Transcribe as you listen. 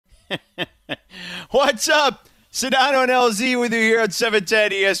What's up? Sedano and LZ with you here on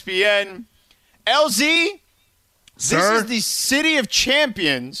 710 ESPN. LZ, Sir? This is the City of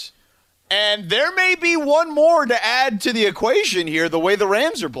Champions, and there may be one more to add to the equation here the way the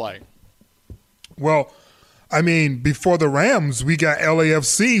Rams are playing. Well, I mean, before the Rams, we got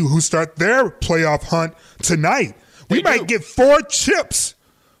LAFC who start their playoff hunt tonight. We might get 4 chips.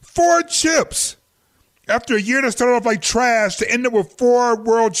 4 chips. After a year that started off like trash, to end up with 4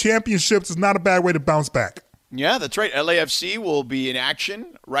 world championships is not a bad way to bounce back. Yeah, that's right. LAFC will be in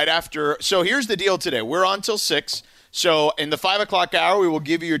action right after. So here's the deal today. We're on till 6. So in the 5 o'clock hour, we will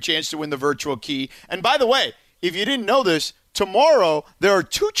give you your chance to win the virtual key. And by the way, if you didn't know this, tomorrow there are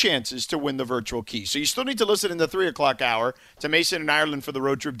 2 chances to win the virtual key. So you still need to listen in the 3 o'clock hour to Mason and Ireland for the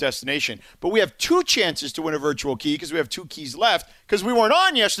road trip destination. But we have 2 chances to win a virtual key because we have 2 keys left because we weren't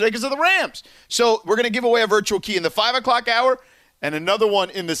on yesterday because of the Rams. So we're going to give away a virtual key in the 5 o'clock hour and another one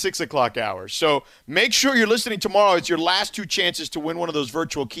in the 6 o'clock hour. So make sure you're listening tomorrow. It's your last 2 chances to win one of those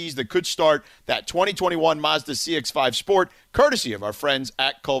virtual keys that could start that 2021 Mazda CX-5 Sport, courtesy of our friends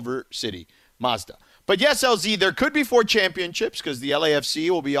at Culver City Mazda. But yes, LZ, there could be 4 championships because the LAFC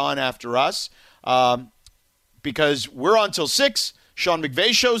will be on after us because we're on till 6. Sean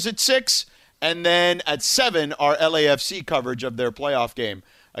McVay shows at 6. And then at 7, our LAFC coverage of their playoff game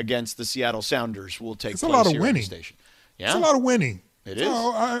against the Seattle Sounders will take place. It's a lot of here winning. On the station. Yeah. It's a lot of winning. It is.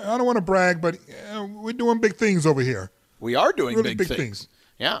 So I don't want to brag, but we're doing big things over here. We are doing really big things.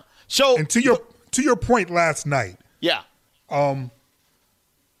 Yeah. So and to your point last night. Yeah.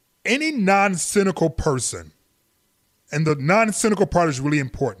 Any non-cynical person, and the non-cynical part is really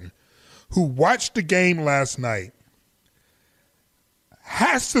important, who watched the game last night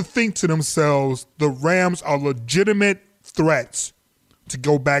has to think to themselves the Rams are legitimate threats to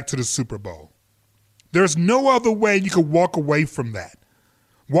go back to the Super Bowl. There's no other way you could walk away from that.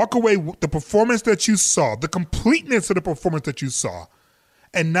 Walk away with the performance that you saw, the completeness of the performance that you saw,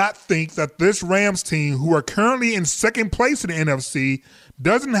 and not think that this Rams team, who are currently in second place in the NFC,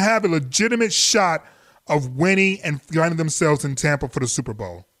 doesn't have a legitimate shot of winning and finding themselves in Tampa for the Super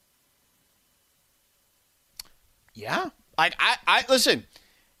Bowl. Yeah. I listen,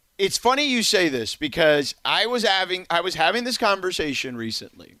 it's funny you say this because I was having this conversation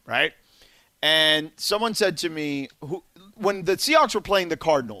recently, right? And someone said to me, when the Seahawks were playing the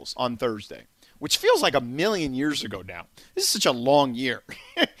Cardinals on Thursday, which feels like a million years ago now. This is such a long year.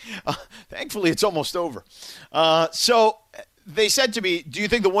 Thankfully, it's almost over. So they said to me, do you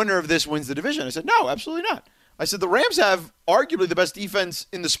think the winner of this wins the division? I said, no, absolutely not. I said, the Rams have arguably the best defense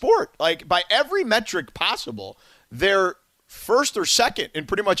in the sport. Like, by every metric possible, they're first or second in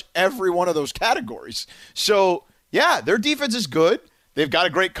pretty much every one of those categories. So, yeah, their defense is good. They've got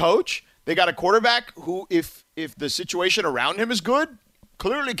a great coach. They got a quarterback who, if the situation around him is good,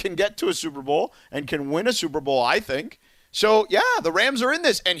 clearly can get to a Super Bowl and can win a Super Bowl, I think. So, yeah, the Rams are in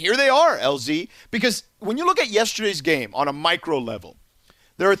this. And here they are, LZ. Because when you look at yesterday's game on a micro level,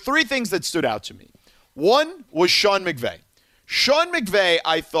 there are 3 things that stood out to me. One was Sean McVay. Sean McVay,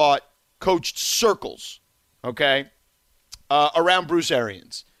 I thought, coached circles, okay, around Bruce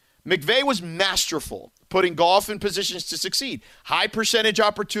Arians. McVay was masterful, putting Goff in positions to succeed. High percentage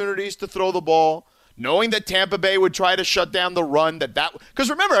opportunities to throw the ball, knowing that Tampa Bay would try to shut down the run. Because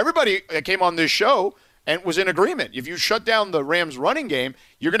remember, everybody that came on this show and was in agreement. If you shut down the Rams' running game,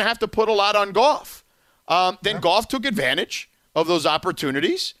 you're going to have to put a lot on Goff. Then Goff took advantage of those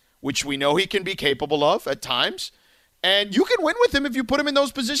opportunities, which we know he can be capable of at times. And you can win with him if you put him in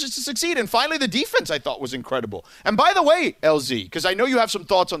those positions to succeed. And finally, the defense, I thought, was incredible. And by the way, LZ, because I know you have some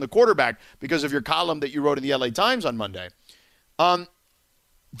thoughts on the quarterback because of your column that you wrote in the LA Times on Monday.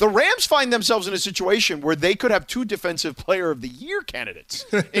 The Rams find themselves in a situation where they could have 2 Defensive Player of the Year candidates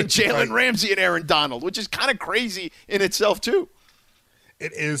in Jalen Ramsey and Aaron Donald, which is kind of crazy in itself, too.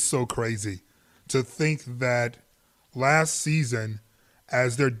 It is so crazy to think that last season,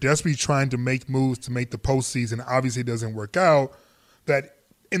 as they're desperately trying to make moves to make the postseason, obviously it doesn't work out, that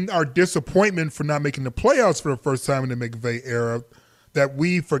in our disappointment for not making the playoffs for the first time in the McVay era, that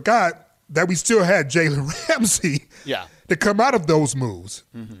we forgot that we still had Jalen Ramsey to come out of those moves.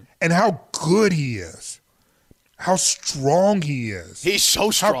 Mm-hmm. And how good he is. How strong he is. He's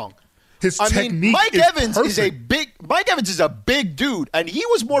so strong. His technique Mike is Evans perfect. Mike Evans is a big dude, and he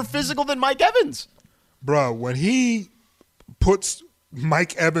was more physical than Mike Evans. Bro, when he puts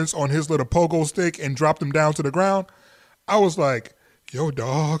Mike Evans on his little pogo stick and dropped him down to the ground, I was like, yo,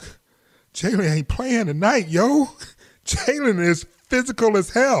 dog, Jalen ain't playing tonight, yo. Jalen is physical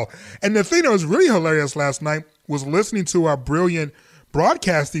as hell. And the thing that was really hilarious last night was listening to our brilliant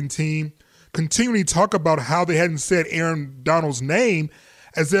broadcasting team continually talk about how they hadn't said Aaron Donald's name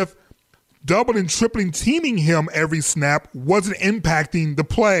as if doubling, tripling, teaming him every snap wasn't impacting the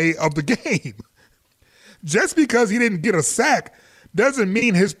play of the game. Just because he didn't get a sack doesn't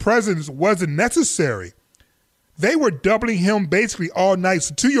mean his presence wasn't necessary. They were doubling him basically all night.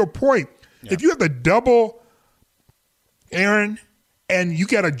 So to your point, if you have to double Aaron and you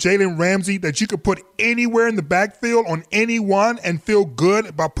got a Jalen Ramsey that you could put anywhere in the backfield on anyone and feel good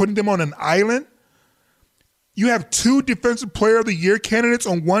about putting them on an island, you have 2 Defensive Player of the Year candidates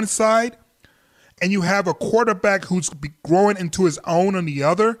on one side, and you have a quarterback who's growing into his own on the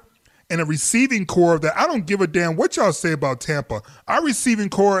other, and a receiving core that I don't give a damn what y'all say about Tampa. Our receiving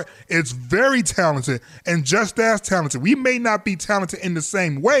core is very talented and just as talented. We may not be talented in the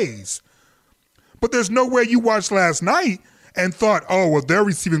same ways, but there's no way you watched last night and thought, oh, well, their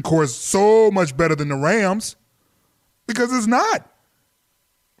receiving core is so much better than the Rams, because it's not.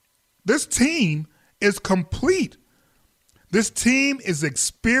 This team is complete. This team is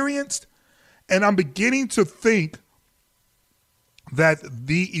experienced, and I'm beginning to think that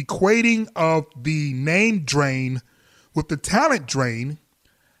the equating of the name drain with the talent drain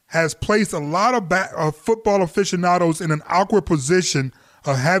has placed a lot of football aficionados in an awkward position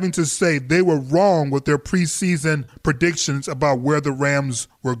of having to say they were wrong with their preseason predictions about where the Rams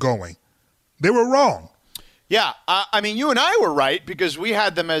were going. They were wrong. Yeah, I mean, you and I were right because we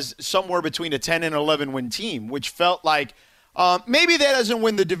had them as somewhere between a 10 and 11 win team, which felt like maybe that doesn't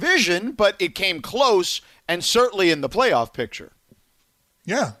win the division, but it came close and certainly in the playoff picture.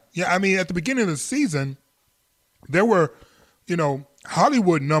 Yeah. I mean, at the beginning of the season, there were, Vegas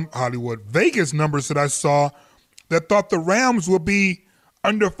numbers that I saw that thought the Rams would be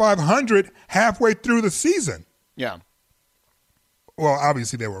under 500 halfway through the season. Yeah. Well,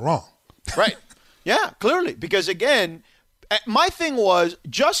 obviously they were wrong. Right. Yeah, clearly. Because, again, my thing was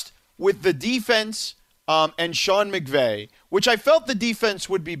just with the defense and Sean McVay, which I felt the defense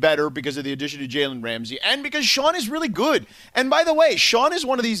would be better because of the addition of Jalen Ramsey and because Sean is really good. And by the way, Sean is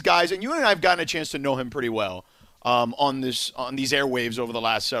one of these guys, and you and I have gotten a chance to know him pretty well on these airwaves over the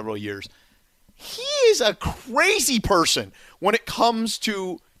last several years. He is a crazy person when it comes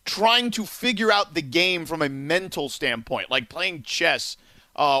to trying to figure out the game from a mental standpoint, like playing chess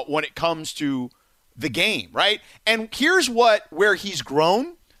when it comes to the game, right? And here's where he's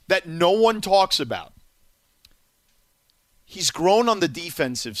grown that no one talks about. He's grown on the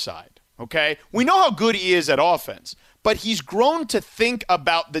defensive side, okay? We know how good he is at offense, but he's grown to think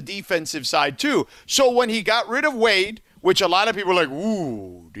about the defensive side too. So when he got rid of Wade, which a lot of people are like,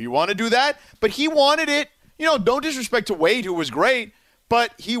 ooh, do you want to do that? But he wanted it, no disrespect to Wade, who was great,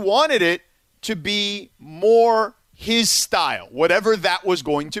 but he wanted it to be more his style, whatever that was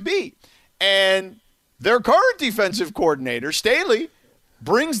going to be. And their current defensive coordinator, Staley,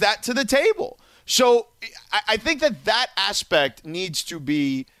 brings that to the table. So I think that aspect needs to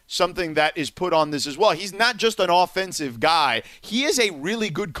be something that is put on this as well. He's not just an offensive guy. He is a really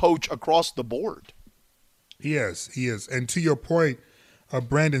good coach across the board. He is. And to your point,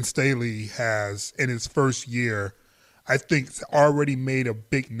 Brandon Staley has, in his first year, I think already made a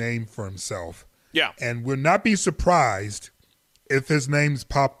big name for himself. Yeah. And will not be surprised if his name's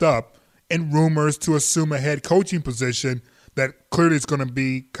popped up in rumors to assume a head coaching position that clearly is going to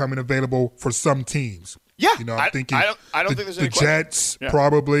be coming available for some teams. Yeah. I'm thinking I don't think there's any the Jets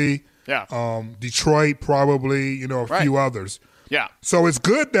probably. Yeah. Detroit probably, a few others. Yeah. So it's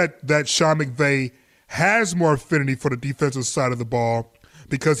good that Sean McVay has more affinity for the defensive side of the ball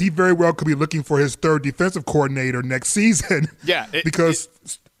because he very well could be looking for his third defensive coordinator next season. Yeah. Because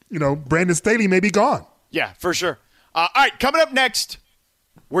Brandon Staley may be gone. Yeah, for sure. All right, coming up next,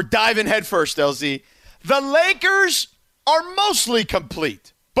 we're diving headfirst, LZ. The Lakers are mostly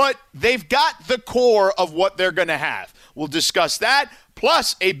complete, but they've got the core of what they're going to have. We'll discuss that,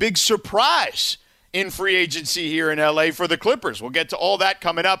 plus a big surprise in free agency here in L.A. for the Clippers. We'll get to all that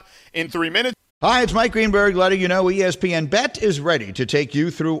coming up in 3 minutes. Hi, it's Mike Greenberg letting you know ESPN Bet is ready to take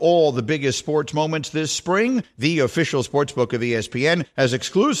you through all the biggest sports moments this spring. The official sportsbook of ESPN has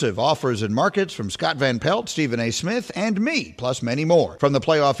exclusive offers and markets from Scott Van Pelt, Stephen A. Smith, and me, plus many more. From the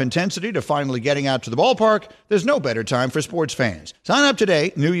playoff intensity to finally getting out to the ballpark, there's no better time for sports fans. Sign up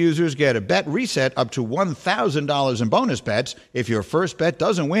today. New users get a bet reset up to $1,000 in bonus bets if your first bet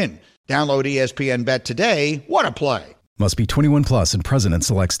doesn't win. Download ESPN Bet today. What a play. Must be 21 plus and present in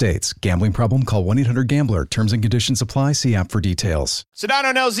select states. Gambling problem? Call 1-800-GAMBLER. Terms and conditions apply. See app for details. Sedano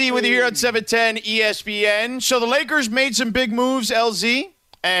and LZ with you here on 710 ESPN. So the Lakers made some big moves, LZ.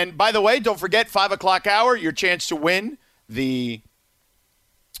 And by the way, don't forget, 5 o'clock hour, your chance to win the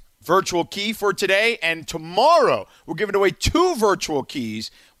virtual key for today. And tomorrow, we're giving away 2 virtual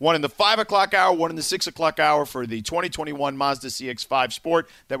keys One in the 5 o'clock hour, one in the 6 o'clock hour for the 2021 Mazda CX-5 Sport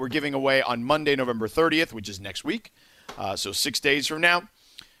that we're giving away on Monday, November 30th, which is next week. So 6 days from now.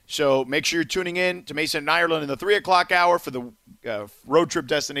 So make sure you're tuning in to Mason and Ireland in the 3 o'clock hour for the road trip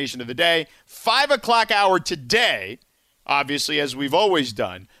destination of the day. 5 o'clock hour today, obviously, as we've always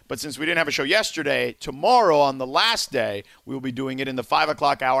done. But since we didn't have a show yesterday, tomorrow on the last day, we will be doing it in the 5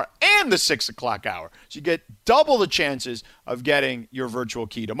 o'clock hour and the 6 o'clock hour. So you get double the chances of getting your virtual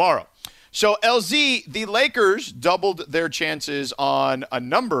key tomorrow. So, LZ, the Lakers doubled their chances on a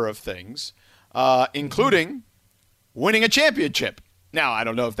number of things, including winning a championship. Now, I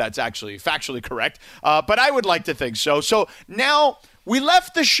don't know if that's actually factually correct, but I would like to think so. So now we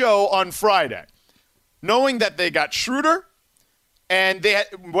left the show on Friday knowing that they got Schroeder and they had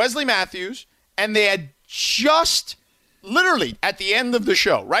Wesley Matthews, and they had just literally at the end of the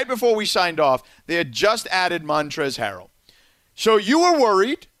show, right before we signed off, they had just added Montrezl Harrell. So you were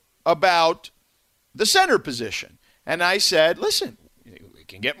worried about the center position. And I said, listen, we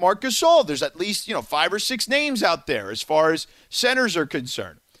can get Marc Gasol. There's at least, 5 or 6 names out there as far as centers are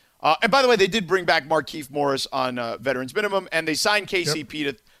concerned. And by the way, they did bring back Markieff Morris on veterans minimum, and they signed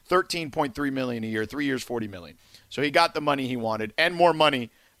KCP to $13.3 million a year, 3 years, $40 million. So he got the money he wanted and more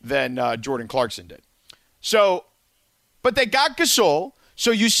money than Jordan Clarkson did. So, but they got Gasol.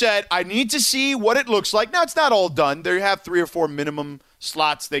 So you said, I need to see what it looks like. Now, it's not all done. They have 3 or 4 minimum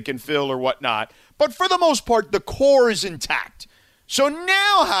slots they can fill or whatnot. But for the most part, the core is intact. So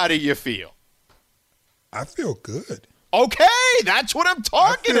now how do you feel? I feel good. Okay, that's what I'm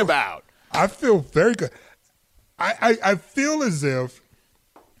talking about. I feel very good. I feel as if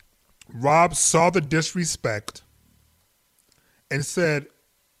Rob saw the disrespect and said,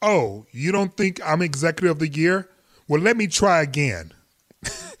 oh, you don't think I'm executive of the year? Well, let me try again.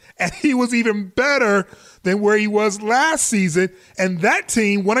 And he was even better than where he was last season, and that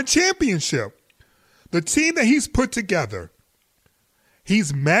team won a championship. The team that he's put together,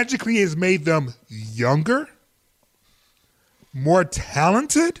 he's magically has made them younger, more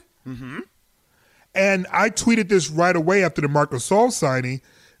talented. Mm-hmm. And I tweeted this right away after the Marc Gasol signing.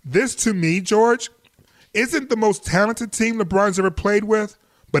 This, to me, George, isn't the most talented team LeBron's ever played with,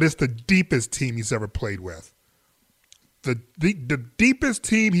 but it's the deepest team he's ever played with. The deepest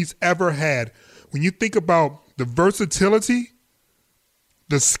team he's ever had. When you think about the versatility,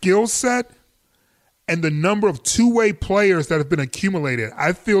 the skill set, and the number of two-way players that have been accumulated,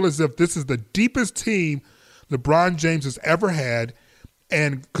 I feel as if this is the deepest team LeBron James has ever had.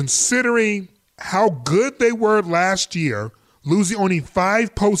 And considering how good they were last year, losing only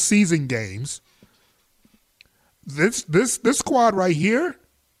 5 postseason games, this squad right here,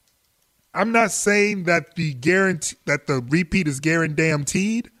 I'm not saying that the repeat is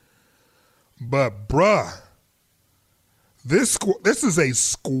guaranteed, but bruh, this is a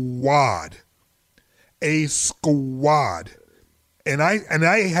squad. A squad. And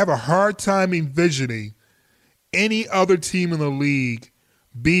I have a hard time envisioning any other team in the league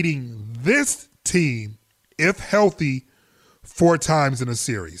beating this team, if healthy, 4 times in a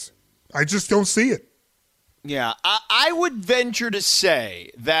series. I just don't see it. Yeah, I would venture to say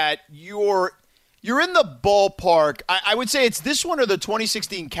that you're in the ballpark. I would say it's this one or the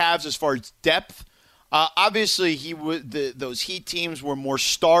 2016 Cavs as far as depth. Obviously, those Heat teams were more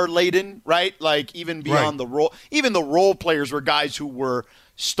star-laden, right? Like even beyond the role, even the role players were guys who were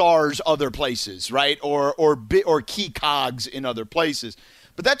stars other places, right? Or key cogs in other places.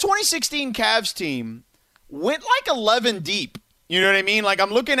 But that 2016 Cavs team went like 11 deep. You know what I mean? Like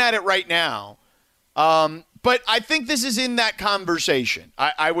I'm looking at it right now. But I think this is in that conversation.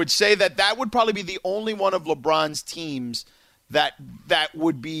 I would say that would probably be the only one of LeBron's teams that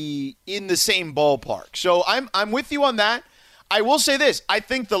would be in the same ballpark. So I'm with you on that. I will say this. I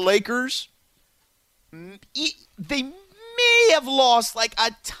think the Lakers, they may have lost like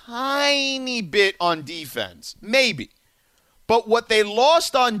a tiny bit on defense. Maybe. But what they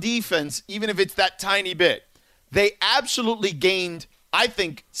lost on defense, even if it's that tiny bit, they absolutely gained, I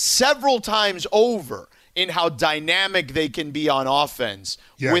think, several times over in how dynamic they can be on offense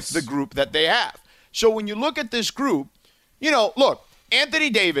with the group that they have. So when you look at this group, look, Anthony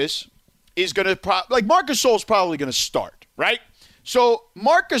Davis is going to Marc Gasol is probably going to start, right? So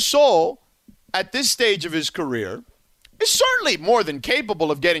Marc Gasol at this stage of his career is certainly more than capable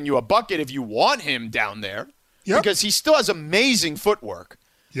of getting you a bucket if you want him down there because he still has amazing footwork.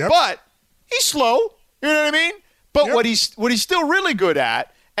 But he's slow, you know what I mean? But what he's still really good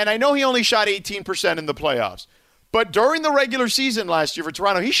at, and I know he only shot 18% in the playoffs, but during the regular season last year for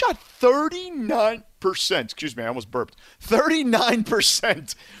Toronto, he shot 39%. Excuse me, I almost burped.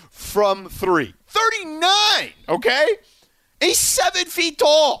 39% from 3. 39, okay? He's 7 feet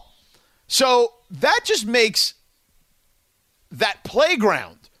tall. So that just makes that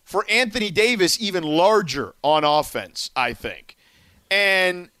playground for Anthony Davis even larger on offense, I think.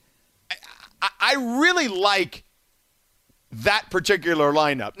 And I really like that particular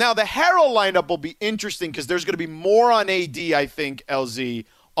lineup. Now, the Harrell lineup will be interesting because there's going to be more on AD, I think, LZ,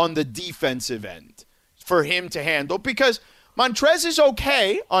 on the defensive end for him to handle, because Montrez is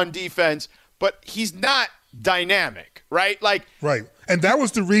okay on defense, but he's not dynamic, right? Right. And that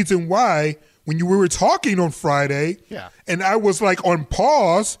was the reason why when we were talking on Friday, and I was like on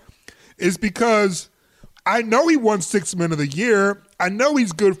pause, is because I know he won Sixth Man of the Year. I know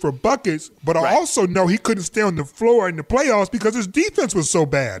he's good for buckets, but I also know he couldn't stay on the floor in the playoffs because his defense was so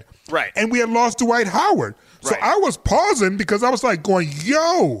bad. Right. And we had lost Dwight Howard. So I was pausing because I was like going,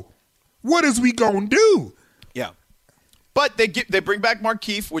 yo, what is we going to do? Yeah. But they bring back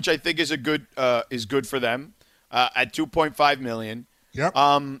Markieff, which I think is good for them at $2.5 million. Yep.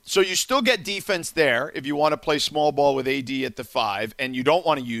 So you still get defense there if you want to play small ball with AD at the 5, and you don't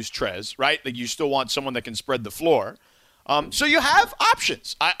want to use Trez, right? Like, you still want someone that can spread the floor. So you have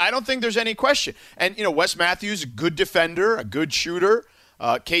options. I don't think there's any question. And, Wes Matthews, a good defender, a good shooter.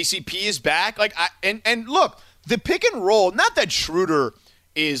 KCP is back. And look, the pick and roll, not that Schroeder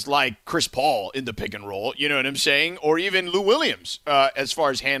is like Chris Paul in the pick and roll, you know what I'm saying? Or even Lou Williams as far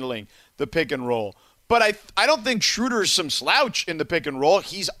as handling the pick and roll. But I don't think Schroeder is some slouch in the pick and roll.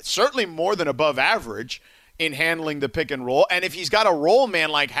 He's certainly more than above average in handling the pick and roll. And if he's got a roll man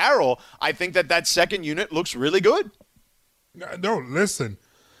like Harrell, I think that second unit looks really good. No, listen.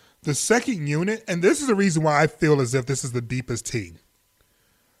 The second unit, and this is the reason why I feel as if this is the deepest team.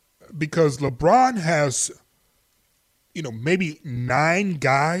 Because LeBron has, maybe 9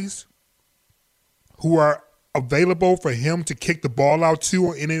 guys who are available for him to kick the ball out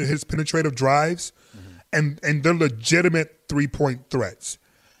to in his penetrative drives. And they're legitimate three-point threats.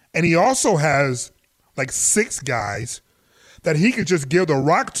 And he also has like 6 guys that he could just give the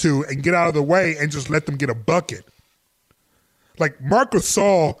rock to and get out of the way and just let them get a bucket. Like Marc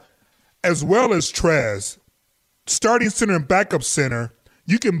Gasol, as well as Trez, starting center and backup center,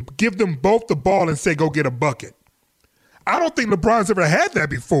 you can give them both the ball and say, go get a bucket. I don't think LeBron's ever had that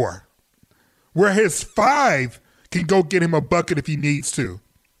before, where his 5 can go get him a bucket if he needs to.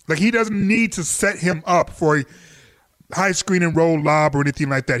 Like, he doesn't need to set him up for a high screen and roll lob or anything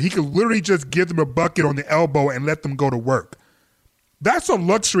like that. He could literally just give them a bucket on the elbow and let them go to work. That's a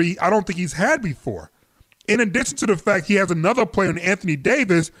luxury I don't think he's had before. In addition to the fact he has another player in Anthony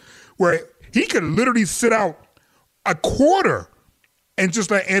Davis where he could literally sit out a quarter and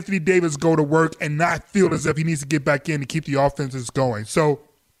just let Anthony Davis go to work and not feel as if he needs to get back in to keep the offenses going. So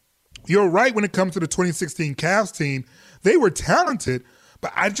you're right when it comes to the 2016 Cavs team. They were talented,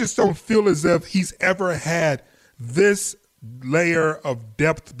 but I just don't feel as if he's ever had this layer of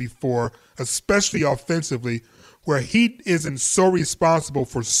depth before, especially offensively, where he isn't so responsible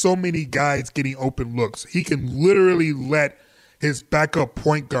for so many guys getting open looks. He can literally let his backup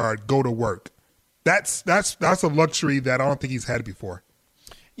point guard go to work. That's a luxury that I don't think he's had before.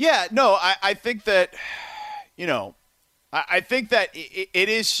 Yeah, no, I think that, I think that it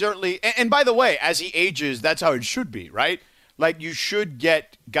is certainly, and by the way, as he ages, that's how it should be, right? Like, you should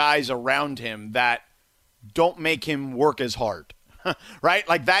get guys around him that don't make him work as hard, right?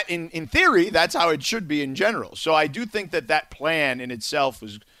 Like that, in theory, that's how it should be in general. So I do think that plan in itself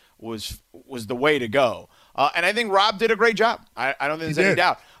was the way to go. And I think Rob did a great job. I don't think there's any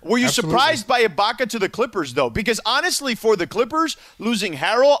doubt. Were you surprised by Ibaka to the Clippers, though? Because honestly, for the Clippers, losing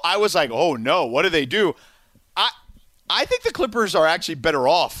Harrell, I was like, oh, no, what do they do? I think the Clippers are actually better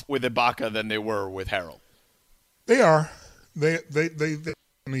off with Ibaka than they were with Harrell. They are. They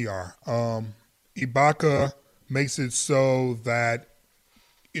definitely are. Ibaka makes it so that,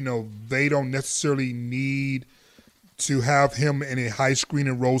 they don't necessarily need to have him in a high screen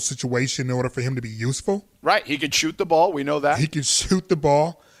and roll situation in order for him to be useful. Right. He can shoot the ball. We know that. He can shoot the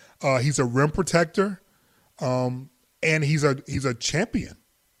ball. He's a rim protector. And he's a champion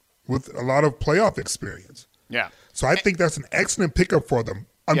with a lot of playoff experience. Yeah. So I think that's an excellent pickup for them.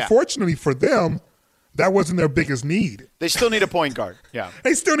 Unfortunately for them, that wasn't their biggest need. They still need a point guard. Yeah.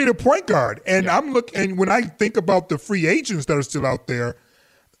 They still need a point guard. And and when I think about the free agents that are still out there,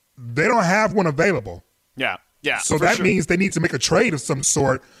 they don't have one available. Yeah. Yeah. So that means they need to make a trade of some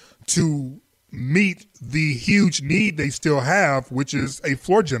sort to meet the huge need they still have, which is a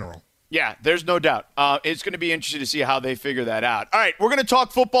floor general. Yeah, there's no doubt. It's going to be interesting to see how they figure that out. All right, we're going to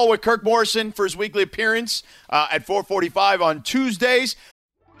talk football with Kirk Morrison for his weekly appearance at 4:45 on Tuesdays.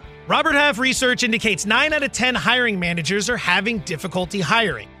 Robert Half research indicates 9 out of 10 hiring managers are having difficulty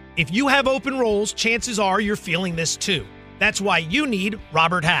hiring. If you have open roles, chances are you're feeling this too. That's why you need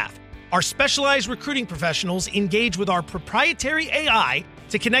Robert Half. Our specialized recruiting professionals engage with our proprietary AI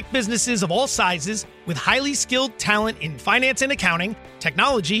to connect businesses of all sizes with highly skilled talent in finance and accounting,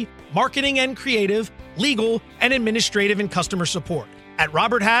 technology, marketing and creative, legal, and administrative and customer support. At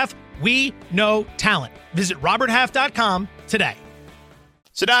Robert Half, we know talent. Visit roberthalf.com today.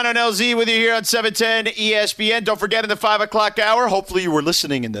 Sedano and LZ with you here on 710 ESPN. Don't forget in the 5 o'clock hour, hopefully you were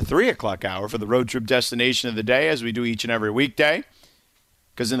listening in the 3 o'clock hour for the road trip destination of the day, as we do each and every weekday.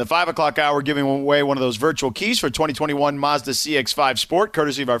 Because in the 5 o'clock hour, we're giving away one of those virtual keys for 2021 Mazda CX-5 Sport,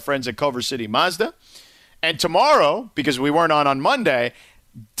 courtesy of our friends at Culver City Mazda. And tomorrow, because we weren't on Monday,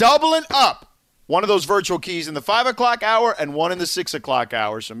 doubling up one of those virtual keys in the 5 o'clock hour and one in the 6 o'clock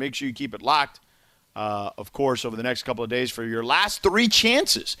hour. So make sure you keep it locked, of course, over the next couple of days for your last 3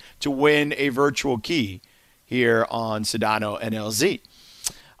 chances to win a virtual key here on Sedano and LZ.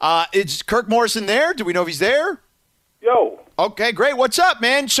 Is Kirk Morrison there? Do we know if he's there? Yo. Okay, great. What's up,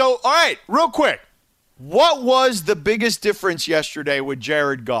 man? So, all right, real quick. What was the biggest difference yesterday with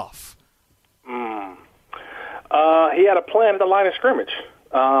Jared Goff? He had a plan at the line of scrimmage.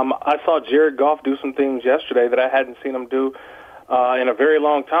 I saw Jared Goff do some things yesterday that I hadn't seen him do in a very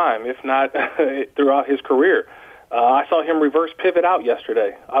long time, if not throughout his career. I saw him reverse pivot out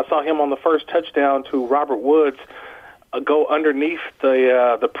yesterday. I saw him on the first touchdown to Robert Woods go underneath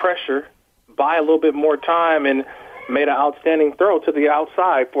the pressure, buy a little bit more time, and made an outstanding throw to the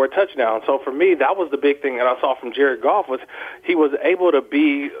outside for a touchdown. So for me, that was the big thing that I saw from Jared Goff, was he was able to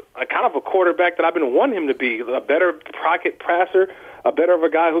be a kind of a quarterback that I've been wanting him to be, a better pocket passer, a better of a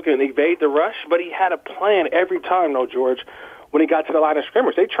guy who can evade the rush, but he had a plan every time, though, George, when he got to the line of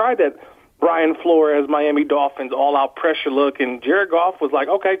scrimmage. They tried that Brian Flores, Miami Dolphins, all-out pressure look, and Jared Goff was like,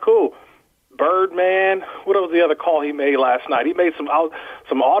 okay, cool. Birdman, what was the other call he made last night? He made some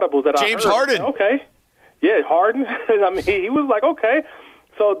audibles that James I heard. Harden. Okay. Yeah, Harden. I mean, he was like, okay.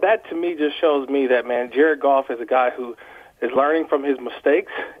 So that, to me, just shows me that, man, Jared Goff is a guy who is learning from his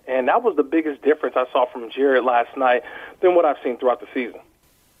mistakes, and that was the biggest difference I saw from Jared last night than what I've seen throughout the season.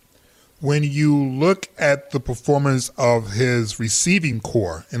 When you look at the performance of his receiving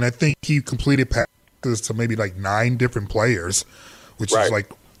core, and I think he completed passes to maybe like 9 different players, which is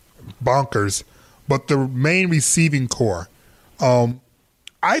like bonkers, but the main receiving core,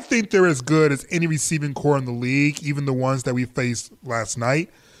 I think they're as good as any receiving core in the league, even the ones that we faced last night.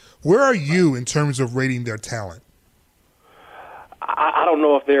 Where are you in terms of rating their talent? I don't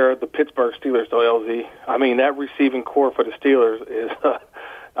know if they're the Pittsburgh Steelers, though, LZ. I mean, that receiving core for the Steelers is,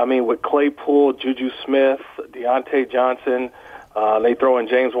 with Claypool, Juju Smith, Deontay Johnson, they throw in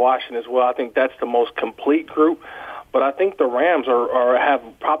James Washington as well. I think that's the most complete group. But I think the Rams have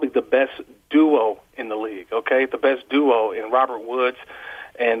probably the best duo in the league, okay? The best duo in Robert Woods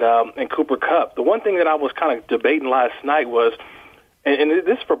and Cooper Kupp. The one thing that I was kind of debating last night was, and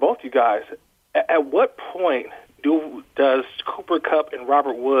this is for both you guys, at what point does Cooper Kupp and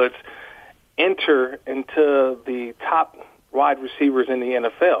Robert Woods enter into the top wide receivers in the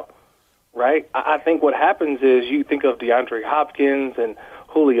NFL, right? I think what happens is you think of DeAndre Hopkins and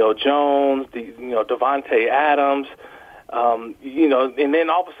Julio Jones, Devontae Adams, and then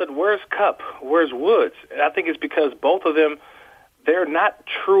all of a sudden, where's Kupp? Where's Woods? And I think it's because both of them, they're not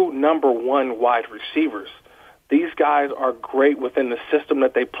true number one wide receivers. These guys are great within the system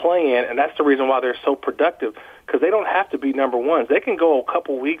that they play in, and that's the reason why they're so productive, because they don't have to be number ones. They can go a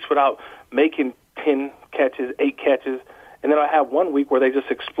couple weeks without making 10 catches, 8 catches, and then I have 1 week where they just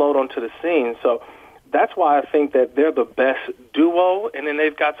explode onto the scene. So that's why I think that they're the best duo, and then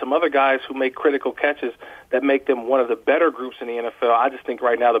they've got some other guys who make critical catches that make them one of the better groups in the NFL. I just think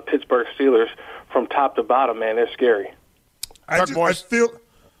right now the Pittsburgh Steelers, from top to bottom, man, they're scary. I was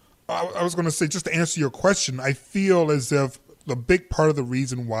going to say, just to answer your question, I feel as if the big part of the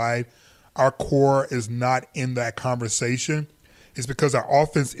reason why our core is not in that conversation is because our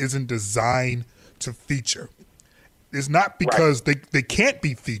offense isn't designed to feature. It's not because they can't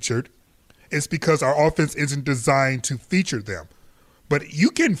be featured. It's because our offense isn't designed to feature them. But you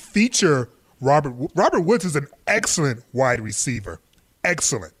can feature Robert. Robert Woods is an excellent wide receiver.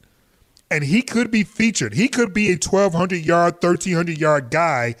 Excellent. And he could be featured. He could be a 1,200-yard, 1,300-yard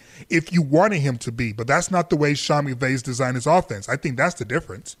guy if you wanted him to be. But that's not the way Sean McVay's designed his offense. I think that's the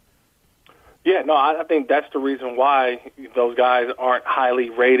difference. Yeah, no, I think that's the reason why those guys aren't highly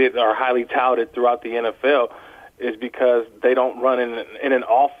rated or highly touted throughout the NFL, is because they don't run in an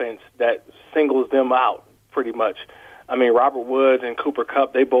offense that singles them out pretty much. I mean, Robert Woods and Cooper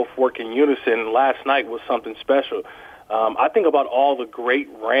Kupp, they both work in unison. Last night was something special. I think about all the great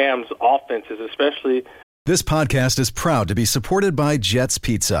Rams offenses, especially. This podcast is proud to be supported by Jets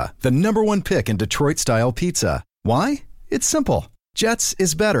Pizza, the #1 pick in Detroit-style pizza. Why? It's simple. Jets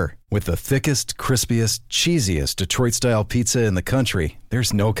is better. With the thickest, crispiest, cheesiest Detroit-style pizza in the country,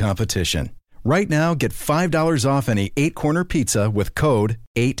 there's no competition. Right now, get $5 off any 8-corner pizza with code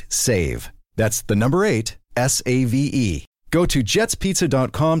 8SAVE. That's the number 8, S-A-V-E. Go to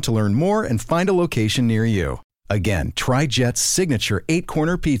jetspizza.com to learn more and find a location near you. Again, try Jet's signature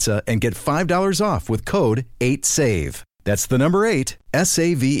 8-corner pizza and get $5 off with code 8SAVE. That's the number 8,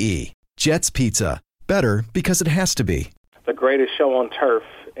 S-A-V-E. Jet's Pizza. Better because it has to be. The greatest show on turf.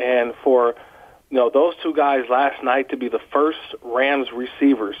 And for those two guys last night to be the first Rams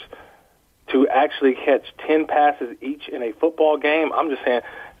receivers to actually catch 10 passes each in a football game, I'm just saying,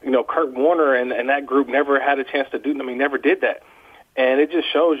 Kirk Warner and that group never had a chance to do it. I mean, never did that. And it just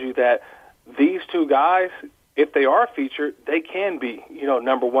shows you that these two guys, if they are featured, they can be,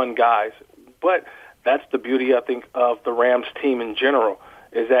 number one guys. But that's the beauty, I think, of the Rams team in general,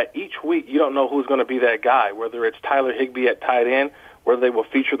 is that each week you don't know who's going to be that guy, whether it's Tyler Higbee at tight end, whether they will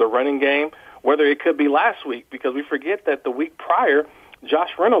feature the running game, whether it could be last week, because we forget that the week prior, Josh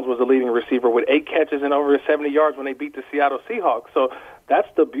Reynolds was the leading receiver with 8 catches and over 70 yards when they beat the Seattle Seahawks. So that's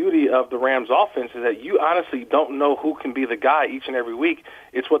the beauty of the Rams offense, is that you honestly don't know who can be the guy each and every week.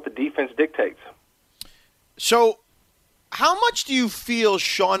 It's what the defense dictates. So how much do you feel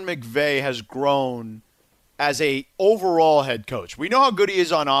Sean McVay has grown as a overall head coach? We know how good he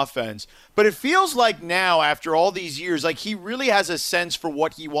is on offense, but it feels like now, after all these years, like he really has a sense for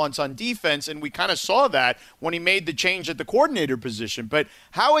what he wants on defense, and we kind of saw that when he made the change at the coordinator position. But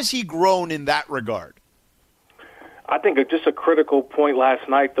how has he grown in that regard? I think just a critical point last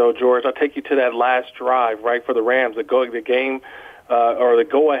night, though, George. I'll take you to that last drive, right, for the Rams, the go-ahead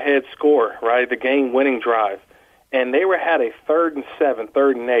score, right, the game-winning drive. And they had a 3rd and 7,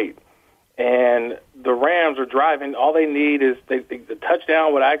 3rd and 8. And the Rams are driving. All they need is the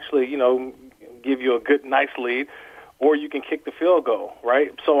touchdown would actually, give you a good, nice lead, or you can kick the field goal,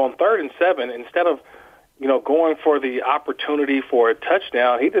 right? So on 3rd and 7, instead of, going for the opportunity for a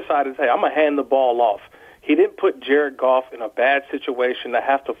touchdown, he decided, hey, I'm going to hand the ball off. He didn't put Jared Goff in a bad situation to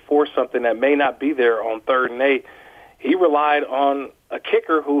have to force something that may not be there on 3rd and 8. He relied on a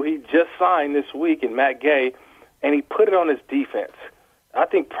kicker who he just signed this week in Matt Gay, and he put it on his defense. I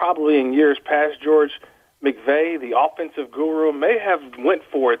think probably in years past, George, McVay, the offensive guru, may have went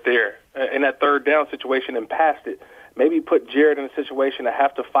for it there in that 3rd down situation and passed it. Maybe put Jared in a situation to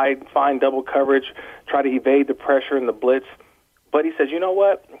have to find double coverage, try to evade the pressure and the blitz. But he says, you know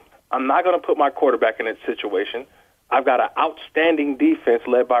what? I'm not going to put my quarterback in that situation. I've got an outstanding defense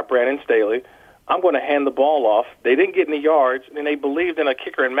led by Brandon Staley. I'm going to hand the ball off. They didn't get any yards, and they believed in a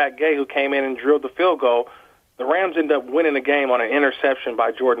kicker in Matt Gay who came in and drilled the field goal. The Rams end up winning the game on an interception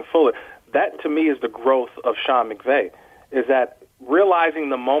by Jordan Fuller. That, to me, is the growth of Sean McVay, is that realizing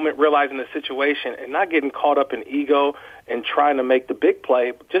the moment, realizing the situation, and not getting caught up in ego and trying to make the big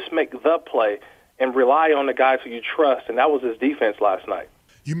play, but just make the play and rely on the guys who you trust, and that was his defense last night.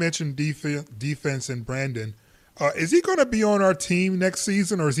 You mentioned defense and Brandon. Is he going to be on our team next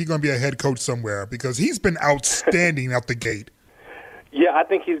season, or is he going to be a head coach somewhere? Because he's been outstanding out the gate. Yeah, I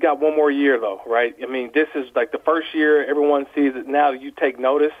think he's got one more year, though, right? I mean, this is like the first year everyone sees it. Now you take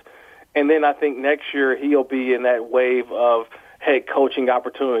notice. And then I think next year he'll be in that wave of head coaching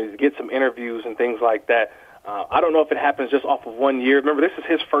opportunities, get some interviews and things like that. I don't know if it happens just off of 1 year. Remember, this is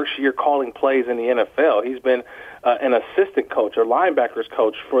his first year calling plays in the NFL. He's been an assistant coach or linebackers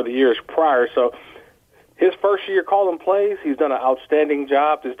coach for the years prior. So his first year calling plays, he's done an outstanding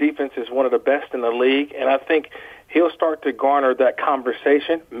job. His defense is one of the best in the league. And I think he'll start to garner that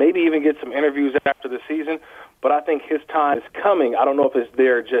conversation, maybe even get some interviews after the season. But I think his time is coming. I don't know if it's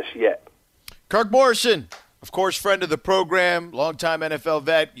there just yet. Kirk Morrison, of course, friend of the program, longtime NFL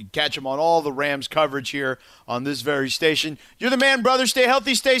vet. You can catch him on all the Rams coverage here on this very station. You're the man, brother. Stay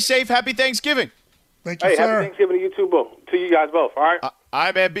healthy, stay safe. Happy Thanksgiving. Thank you, sir. Happy Thanksgiving to you too, to you guys both. All right? All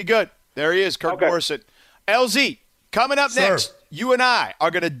right, man. Be good. There he is, Kirk Morrison. LZ, coming up next, you and I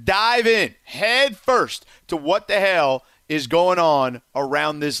are going to dive in head first to what the hell is going on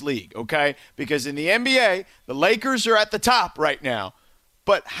around this league, okay? Because in the NBA, the Lakers are at the top right now.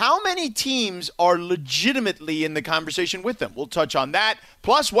 But how many teams are legitimately in the conversation with them? We'll touch on that,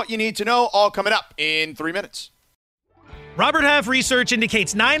 plus what you need to know, all coming up in 3 minutes. Robert Half research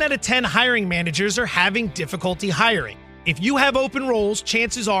indicates 9 out of 10 hiring managers are having difficulty hiring. If you have open roles,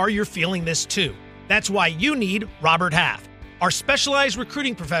 chances are you're feeling this too. That's why you need Robert Half. Our specialized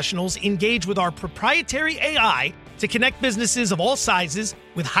recruiting professionals engage with our proprietary AI to connect businesses of all sizes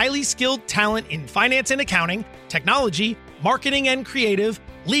with highly skilled talent in finance and accounting, technology, marketing and creative,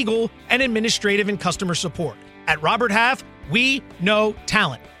 legal, and administrative and customer support. At Robert Half, we know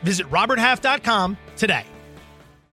talent. Visit roberthalf.com today.